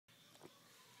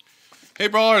Hey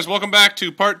Brawlers, welcome back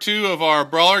to part 2 of our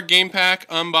Brawler game pack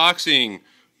unboxing.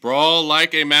 Brawl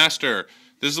like a master.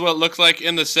 This is what it looks like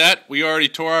in the set. We already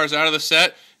tore ours out of the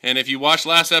set, and if you watched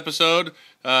last episode,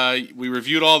 we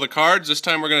reviewed all the cards. This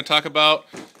time we're going to talk about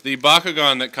the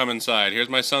Bakugan that come inside. Here's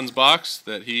my son's box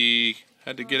that he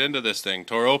had to get into this thing,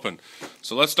 tore open.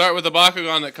 So let's start with the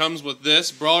Bakugan that comes with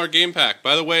this Brawler game pack.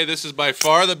 By the way, this is by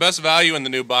far the best value in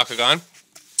the new Bakugan,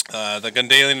 the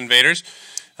Gundalian Invaders.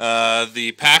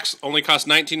 The packs only cost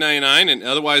 $19.99, and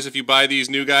otherwise if you buy these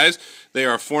new guys, they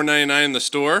are $4.99 in the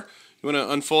store. You want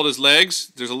to unfold his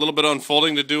legs. There's a little bit of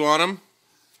unfolding to do on him.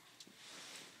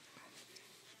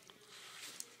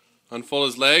 Unfold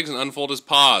his legs and unfold his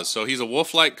paws. So he's a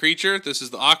wolf-like creature. This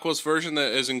is the Aquos version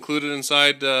that is included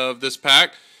inside of this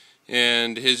pack,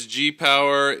 and his G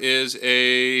power is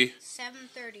a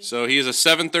 730. So he is a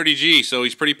 730G, so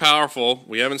he's pretty powerful.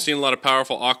 We haven't seen a lot of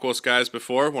powerful Aquos guys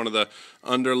before. One of the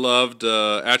underloved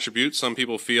attributes, some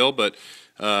people feel, but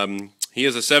he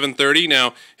is a 730.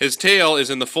 Now, his tail is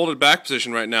in the folded back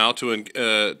position right now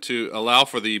to allow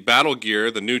for the battle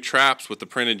gear, the new traps with the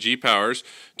printed G powers,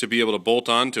 to be able to bolt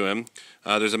onto him.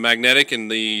 There's a magnetic in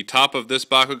the top of this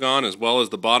Bakugan as well as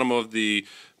the bottom of the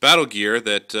battle gear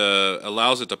that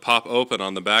allows it to pop open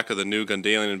on the back of the new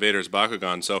Gundalian Invaders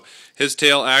Bakugan. So his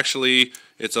tail actually,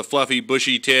 it's a fluffy,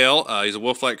 bushy tail. He's a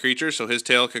wolf-like creature, so his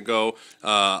tail can go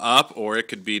up or it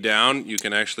could be down. You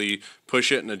can actually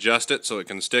push it and adjust it so it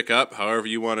can stick up, however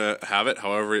you want to have it,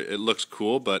 however it looks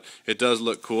cool, but it does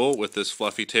look cool with this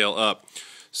fluffy tail up.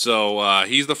 So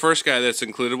he's the first guy that's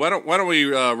included. Why don't we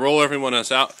roll everyone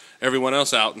else out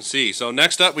and see? So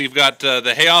next up we've got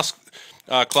the Haos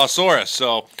Clawsaurus.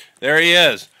 So there he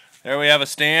is. There we have a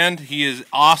stand. He is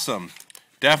awesome.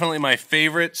 Definitely my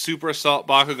favorite Super Assault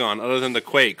Bakugan other than the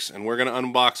Quakes, and we're going to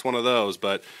unbox one of those.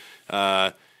 But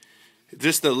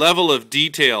just the level of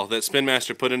detail that Spin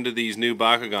Master put into these new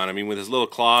Bakugan. I mean, with his little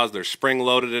claws, they're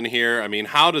spring-loaded in here. I mean,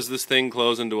 how does this thing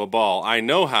close into a ball? I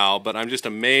know how, but I'm just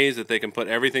amazed that they can put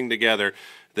everything together.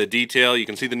 The detail, you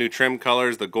can see the new trim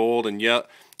colors, the gold and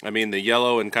the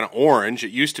yellow and kind of orange.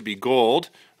 It used to be gold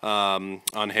on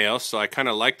Haos, so I kind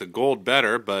of like the gold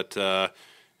better, but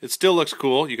it still looks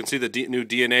cool. You can see the new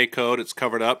DNA code. It's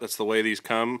covered up. That's the way these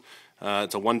come.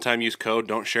 It's a one-time use code.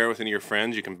 Don't share it with any of your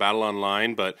friends. You can battle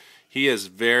online, but he is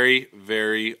very,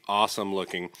 very awesome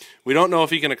looking. We don't know if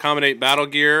he can accommodate battle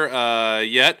gear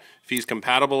yet, if he's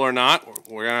compatible or not.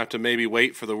 We're going to have to maybe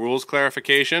wait for the rules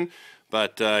clarification.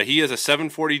 But he is a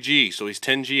 740G, so he's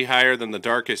 10G higher than the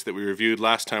darkest that we reviewed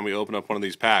last time we opened up one of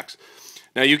these packs.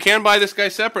 Now, you can buy this guy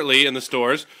separately in the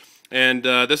stores, and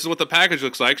this is what the package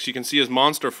looks like. So you can see his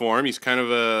monster form. He's kind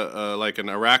of like an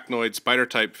arachnoid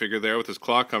spider-type figure there with his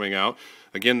claw coming out.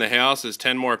 Again, the Haos is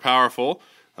 10 more powerful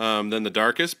than the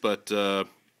darkest, but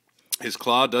his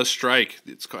claw does strike.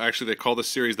 It's actually, they call this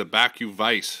series the Baku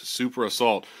Vice Super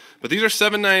Assault. But these are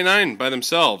 $7.99 by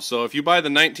themselves. So if you buy the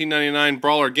 $19.99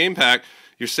 Brawler game pack,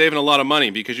 you're saving a lot of money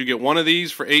because you get one of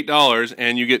these for $8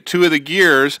 and you get two of the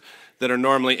gears that are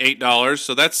normally $8.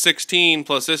 So that's $16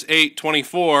 plus this $8,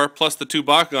 $24 plus the two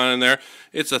Bakugan in there.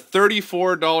 It's a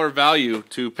 $34 value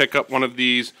to pick up one of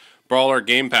these Brawler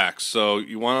game packs. So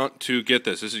you want to get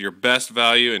this. This is your best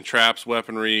value in traps,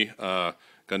 weaponry,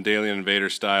 Gundalian Invader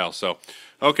style. So,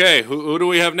 okay, who do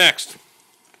we have next?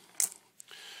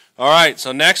 Alright,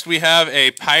 so next we have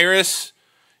a Pyrus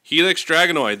Helix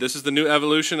Dragonoid. This is the new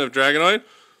evolution of Dragonoid.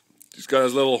 He's got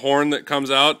his little horn that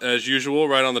comes out as usual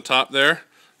right on the top there.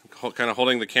 Kind of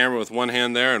holding the camera with one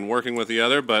hand there and working with the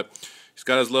other, but he's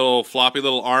got his little floppy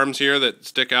little arms here that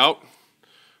stick out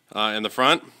in the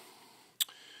front.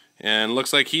 And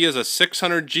looks like he is a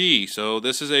 600G, so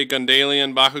this is a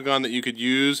Gundalian Bakugan that you could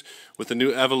use with the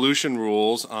new evolution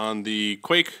rules on the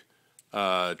Quake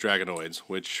Dragonoids,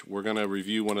 which we're going to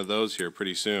review one of those here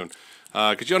pretty soon.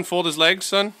 Could you unfold his legs,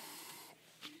 son?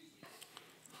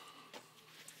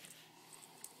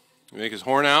 Make his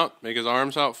horn out, make his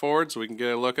arms out forward so we can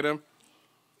get a look at him.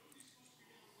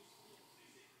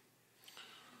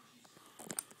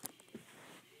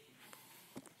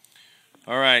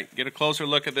 Alright, get a closer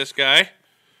look at this guy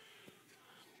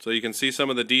so you can see some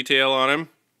of the detail on him.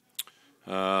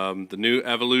 The new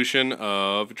evolution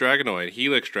of Dragonoid,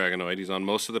 Helix Dragonoid. He's on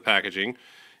most of the packaging.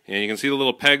 And you can see the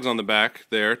little pegs on the back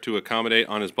there to accommodate,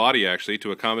 on his body actually,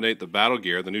 to accommodate the battle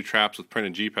gear, the new traps with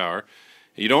printed G power.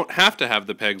 You don't have to have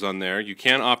the pegs on there. You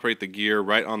can operate the gear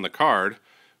right on the card,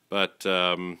 but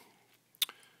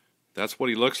that's what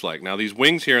he looks like. Now these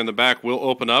wings here in the back will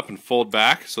open up and fold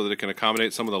back so that it can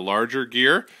accommodate some of the larger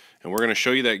gear, and we're going to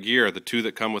show you that gear, the two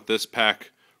that come with this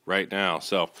pack right now.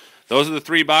 So those are the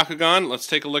three Bakugan. Let's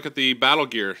take a look at the battle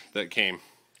gear that came.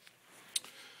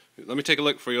 let me take a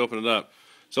look before you open it up.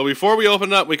 So before we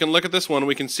open it up, we can look at this one.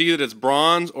 We can see that it's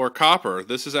bronze or copper.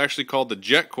 This is actually called the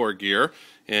Jet Core gear,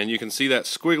 and you can see that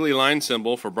squiggly line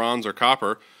symbol for bronze or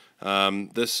copper.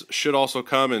 This should also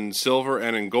come in silver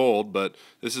and in gold, but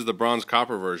this is the bronze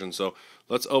copper version. So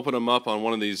let's open them up on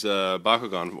one of these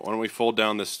Bakugan. Why don't we fold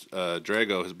down this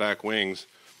Drago, his back wings,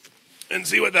 and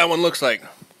see what that one looks like.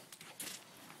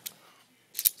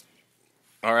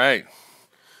 All right.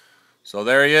 So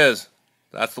there he is.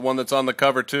 That's the one that's on the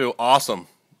cover too. Awesome.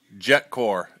 Jet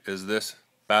Core is this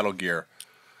battle gear.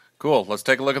 Cool. Let's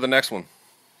take a look at the next one.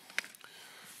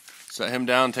 Set him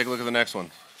down and take a look at the next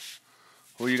one.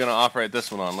 Who are you going to operate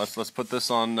this one on? Let's put this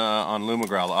on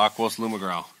Lumagrowl, the Aquos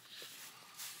Lumagrowl.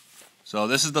 So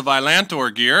this is the Vilantor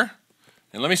gear,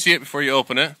 and let me see it before you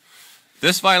open it.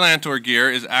 This Vilantor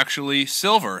gear is actually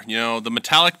silver. You know, the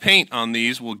metallic paint on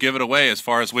these will give it away as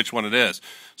far as which one it is.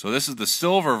 So this is the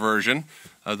silver version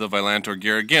of the Vilantor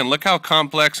gear. Again, look how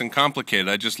complex and complicated.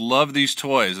 I just love these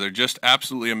toys. They're just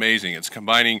absolutely amazing. It's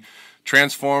combining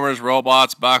Transformers,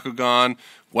 robots, Bakugan,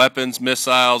 weapons,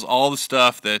 missiles, all the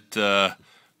stuff that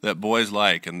that boys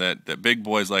like and that big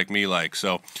boys like me like.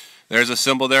 So there's a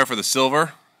symbol there for the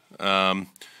silver. So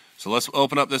let's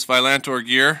open up this Vilantor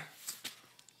gear.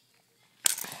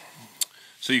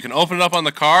 So you can open it up on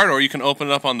the card, or you can open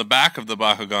it up on the back of the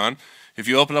Bakugan. If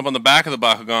you open up on the back of the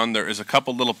Bakugan, there is a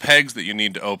couple little pegs that you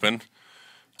need to open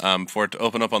for it to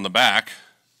open up on the back.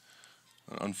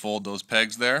 Unfold those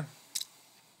pegs there.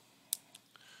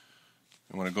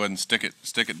 I'm going to go ahead and stick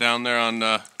it down there on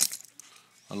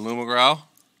Lumagrowl.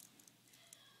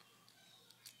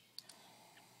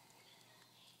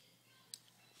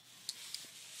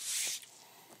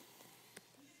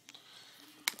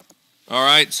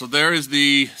 Alright, so there is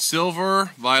the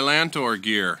silver Vilantor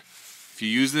gear. If you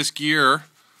use this gear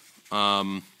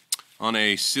on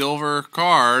a silver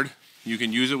card, you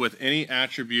can use it with any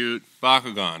attribute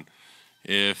Bakugan.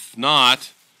 If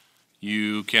not,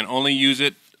 you can only use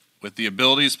it with the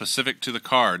abilities specific to the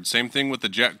card. Same thing with the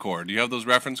Jet Core. Do you have those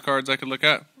reference cards I could look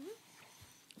at?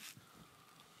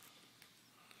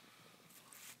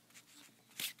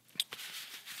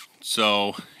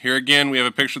 So here again we have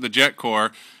a picture of the Jet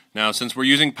Core. Now, since we're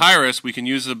using Pyrus, we can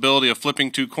use the ability of flipping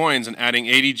 2 coins and adding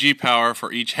 80 G power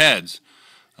for each heads.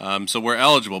 So we're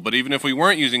eligible. But even if we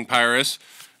weren't using Pyrus,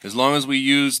 as long as we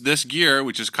use this gear,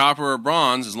 which is copper or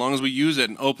bronze, as long as we use it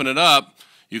and open it up,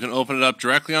 you can open it up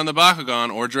directly on the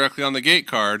Bakugan or directly on the gate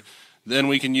card. Then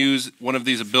we can use one of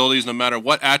these abilities no matter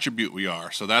what attribute we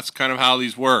are. So that's kind of how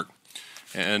these work.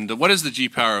 And what is the G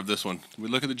power of this one? Did we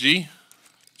look at the G?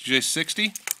 Did you say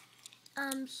 60?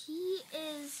 He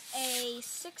is a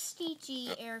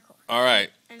 60G air core. All right.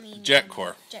 Jet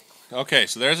Core. Jet Core. Okay,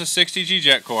 so there's a 60G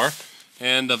Jet Core.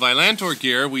 And the Vilantor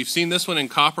gear, we've seen this one in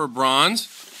copper bronze.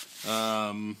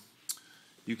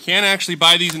 You can actually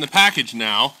buy these in the package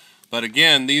now, but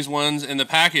again, these ones in the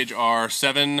package are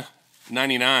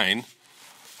 $7.99.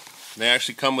 They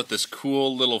actually come with this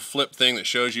cool little flip thing that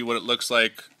shows you what it looks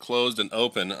like closed and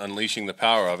open, unleashing the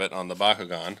power of it on the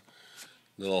Bakugan.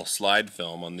 Little slide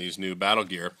film on these new battle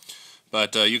gear.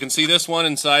 But you can see this one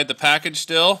inside the package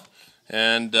still,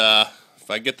 and if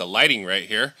I get the lighting right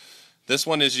here, this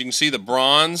one is, you can see the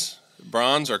bronze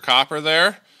or copper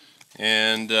there,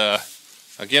 and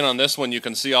again on this one you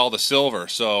can see all the silver.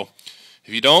 So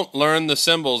if you don't learn the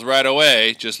symbols right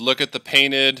away, just look at the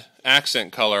painted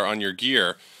accent color on your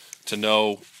gear to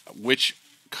know which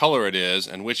color it is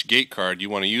and which gate card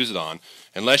you want to use it on.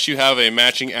 Unless you have a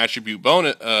matching attribute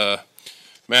Bakugan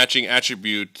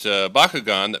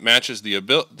that matches the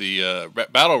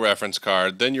battle reference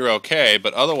card, then you're okay.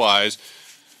 But otherwise,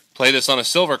 play this on a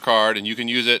silver card and you can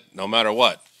use it no matter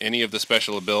what. Any of the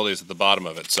special abilities at the bottom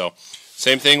of it. So,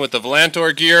 same thing with the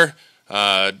Vilantor gear.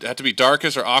 Have to be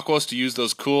Darkus or Aquos to use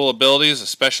those cool abilities,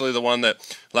 especially the one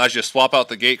that allows you to swap out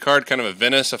the gate card, kind of a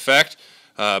Venus effect.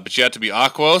 But you have to be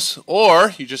Aquos,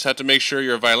 or you just have to make sure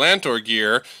your Vilantor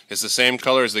gear is the same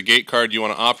color as the gate card you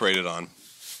want to operate it on.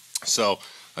 So,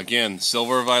 again,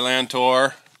 silver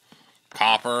Vilantor,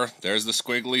 copper, there's the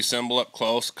squiggly symbol up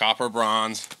close, copper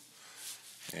bronze,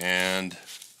 and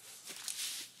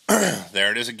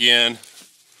there it is again.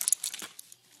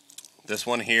 This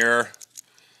one here,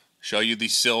 show you the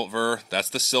silver, that's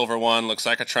the silver one, looks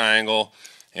like a triangle,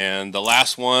 and the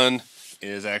last one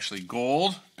is actually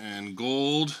gold, and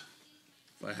gold,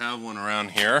 if I have one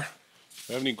around here,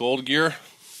 do I have any gold gear?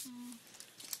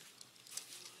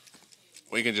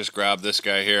 We can just grab this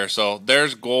guy here. So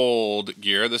there's gold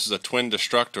gear. This is a twin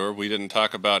destructor. We didn't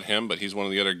talk about him, but he's one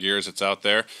of the other gears that's out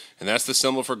there. And that's the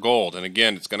symbol for gold. And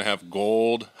again, it's going to have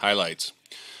gold highlights.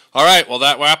 All right, well,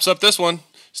 that wraps up this one.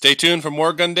 Stay tuned for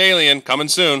more Gundalian coming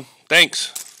soon.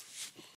 Thanks.